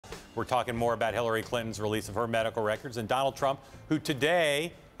We're talking more about Hillary Clinton's release of her medical records and Donald Trump, who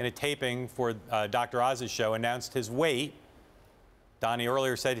today, in a taping for Dr. Oz's show, announced his weight. Donnie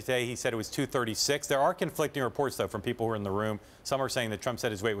earlier said today he said it was 236. There are conflicting reports, though, from people who are in the room. Some are saying that Trump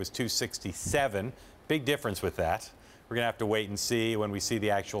said his weight was 267. Big difference with that. We're going to have to wait and see when we see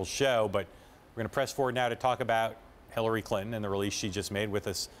the actual show. But we're going to press forward now to talk about Hillary Clinton and the release she just made with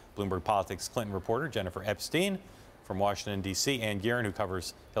us, Bloomberg Politics Clinton reporter Jennifer Epstein from Washington, D.C., and Gearan, who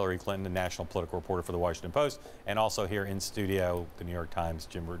covers Hillary Clinton, the national political reporter for the Washington Post, and also here in studio, the New York Times,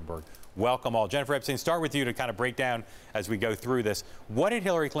 Jim Rutenberg. Welcome all. Jennifer Epstein, start with you to kind of break down as we go through this. What did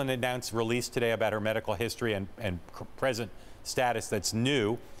Hillary Clinton announce, release today about her medical history and present status that's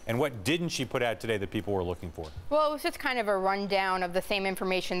new? And what didn't she put out today that people were looking for? Well, it was just kind of a rundown of the same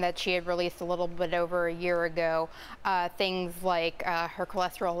information that she had released a little bit over a year ago. Things like her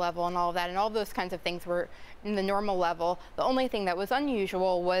cholesterol level and all of that, and all those kinds of things were in the normal level. The only thing that was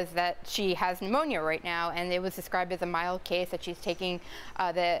unusual was that she has pneumonia right now, and it was described as a mild case that she's taking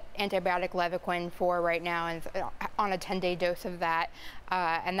the antibiotic Levaquin for right now, and on a 10-day dose of that.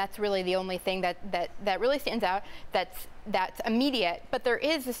 And that's really the only thing that really stands out that's immediate. But there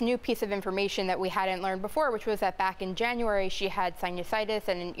is this new piece of information that we hadn't learned before, which was that back in January she had sinusitis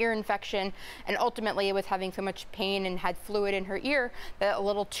and an ear infection, and ultimately it was having so much pain and had fluid in her ear that a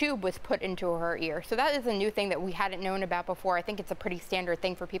little tube was put into her ear. So that is a new thing that we hadn't known about before. I think it's a pretty standard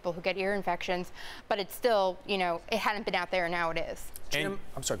thing for people who get ear infections, but it's still, you know, it hadn't been out there, and now it is. And,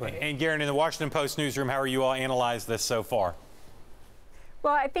 I'm sorry, go ahead. And Gearan, in the Washington Post newsroom, how are you all analyzed this so far?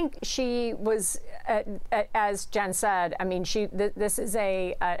 Well, I think she was, as Jen said, I mean, this is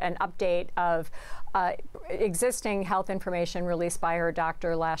an update of existing health information released by her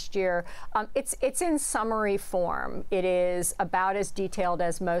doctor last year. It's in summary form. It is about as detailed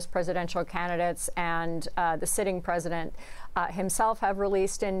as most presidential candidates and the sitting president himself have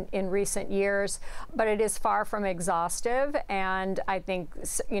released in recent years, but it is far from exhaustive. And I think,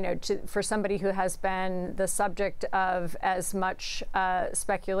 you know, for somebody who has been the subject of as much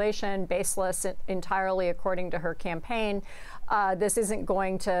speculation, baseless entirely according to her campaign, this isn't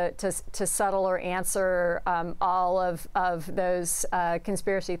going to settle or answer all of those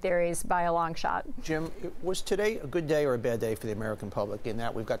conspiracy theories by a long shot. Jim, was today a good day or a bad day for the American public in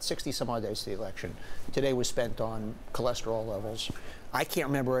that we've got 60 some odd days to the election? Today was spent on cholesterol levels. I can't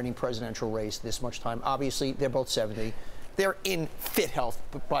remember any presidential race this much time. Obviously, they're both 70. They're in fit health,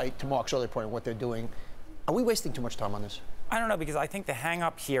 but to Mark's earlier point on what they're doing. Are we wasting too much time on this? I don't know, because I think the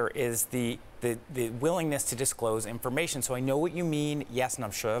hang-up here is the willingness to disclose information. So I know what you mean, yes, and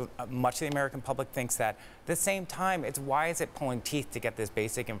I'm sure much of the American public thinks that. At the same time, it's why is it pulling teeth to get this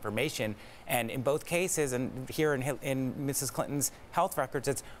basic information? And in both cases, and here in Mrs. Clinton's health records,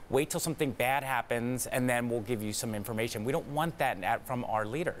 it's wait till something bad happens and then we'll give you some information. We don't want that from our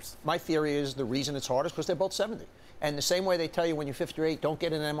leaders. My theory is the reason it's hard is because they're both 70. And the same way they tell you when you're 58, don't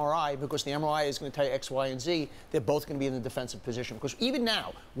get an MRI because the MRI is going to tell you X, Y, and Z, they're both going to be in the defensive position. Because even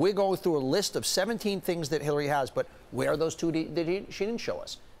now, we're going through a list of 17 things that Hillary has, but where are those two that she didn't show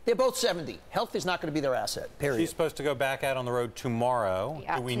us? They're both 70. Health is not going to be their asset, period. She's supposed to go back out on the road tomorrow.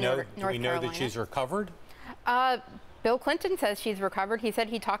 Yeah, do we know that she's recovered? Bill Clinton says she's recovered. He said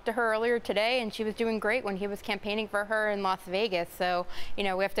he talked to her earlier today, and she was doing great when he was campaigning for her in Las Vegas. So, you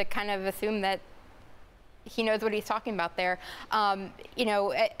know, we have to kind of assume that he knows what he's talking about there. You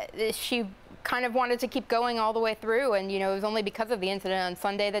know, she kind of wanted to keep going all the way through, and, you know, it was only because of the incident on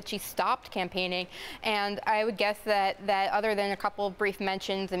Sunday that she stopped campaigning. And I would guess that other than a couple of brief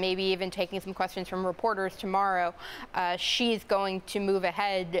mentions and maybe even taking some questions from reporters tomorrow, she's going to move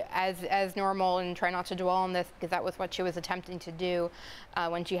ahead as normal and try not to dwell on this, because that was what she was attempting to do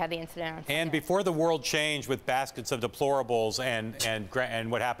when she had the incident on Sunday. And before the world changed with baskets of deplorables and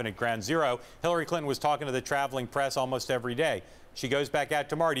what happened at Ground Zero, Hillary Clinton was talking to the traveling press almost every day. She goes back out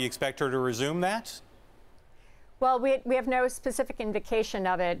tomorrow. Do you expect her to resume that? Well, we have no specific indication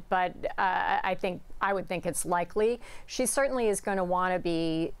of it, but I would think it's likely. She certainly is going to want to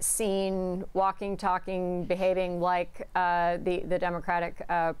be seen walking, talking, behaving like the Democratic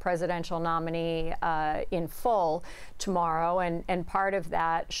presidential nominee in full tomorrow, and part of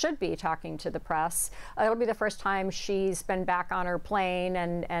that should be talking to the press. It'll be the first time she's been back on her plane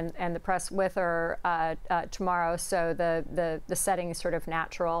and the press with her tomorrow, so the setting is sort of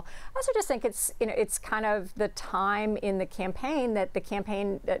natural. I also just think it's, you know, it's kind of the time in the campaign that the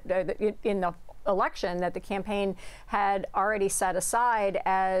campaign in the election that the campaign had already set aside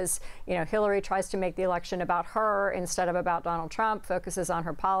as, Hillary tries to make the election about her instead of about Donald Trump, focuses on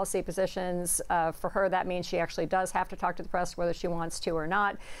her policy positions. For her, that means she actually does have to talk to the press whether she wants to or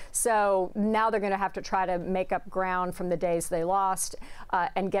not. So now they're going to have to try to make up ground from the days they lost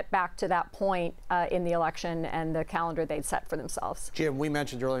and get back to that point in the election and the calendar they'd set for themselves. Jim, we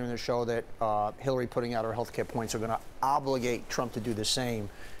mentioned earlier in the show that Hillary putting out her health care points are going to obligate Trump to do the same.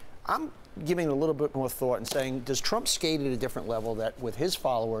 I'm giving it a little bit more thought and saying, does Trump skate at a different level that with his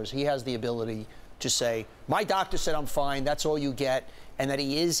followers, he has the ability to say, my doctor said I'm fine, that's all you get, and that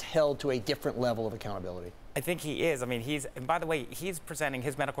he is held to a different level of accountability? I think he is. I mean, and by the way, he's presenting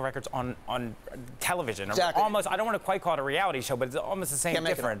his medical records on television. Exactly. Almost, I don't want to quite call it a reality show, but it's almost the same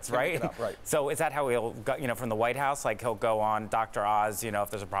difference, right? Right. So is that how he'll go, from the White House? Like he'll go on Dr. Oz, if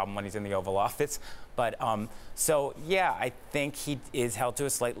there's a problem when he's in the Oval Office. But so, yeah, I think he is held to a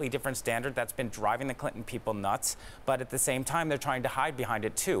slightly different standard that's been driving the Clinton people nuts. But at the same time, they're trying to hide behind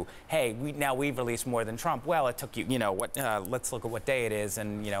it, too. Hey, now we've released more than Trump. Well, it took you, let's look at what day it is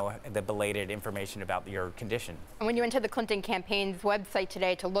and, the belated information about your condition. And when you went to the Clinton campaign's website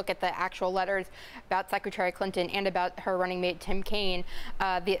today to look at the actual letters about Secretary Clinton and about her running mate Tim Kaine,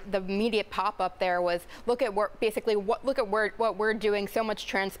 the immediate pop-up there was look at what we're doing, so much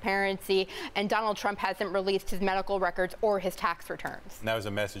transparency, and Donald Trump hasn't released his medical records or his tax returns. And that was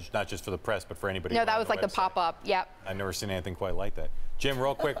a message not just for the press, but for anybody. No, that was like the pop-up. Yep. I've never seen anything quite like that. Jim,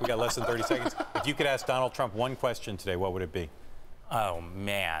 real quick, we got less than 30 seconds. If you could ask Donald Trump one question today, what would it be? Oh,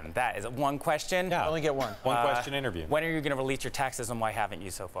 man, that is one question? Yeah. Only get one. One question interview. When are you going to release your taxes and why haven't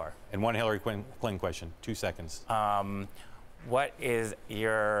you so far? And one Hillary Clinton question, 2 seconds. What is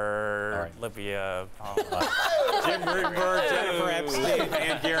your Libya? Jim Rutenberg, Jennifer Epstein,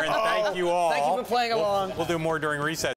 and Gearan, thank you all. Thank you for playing along. We'll do more during recess.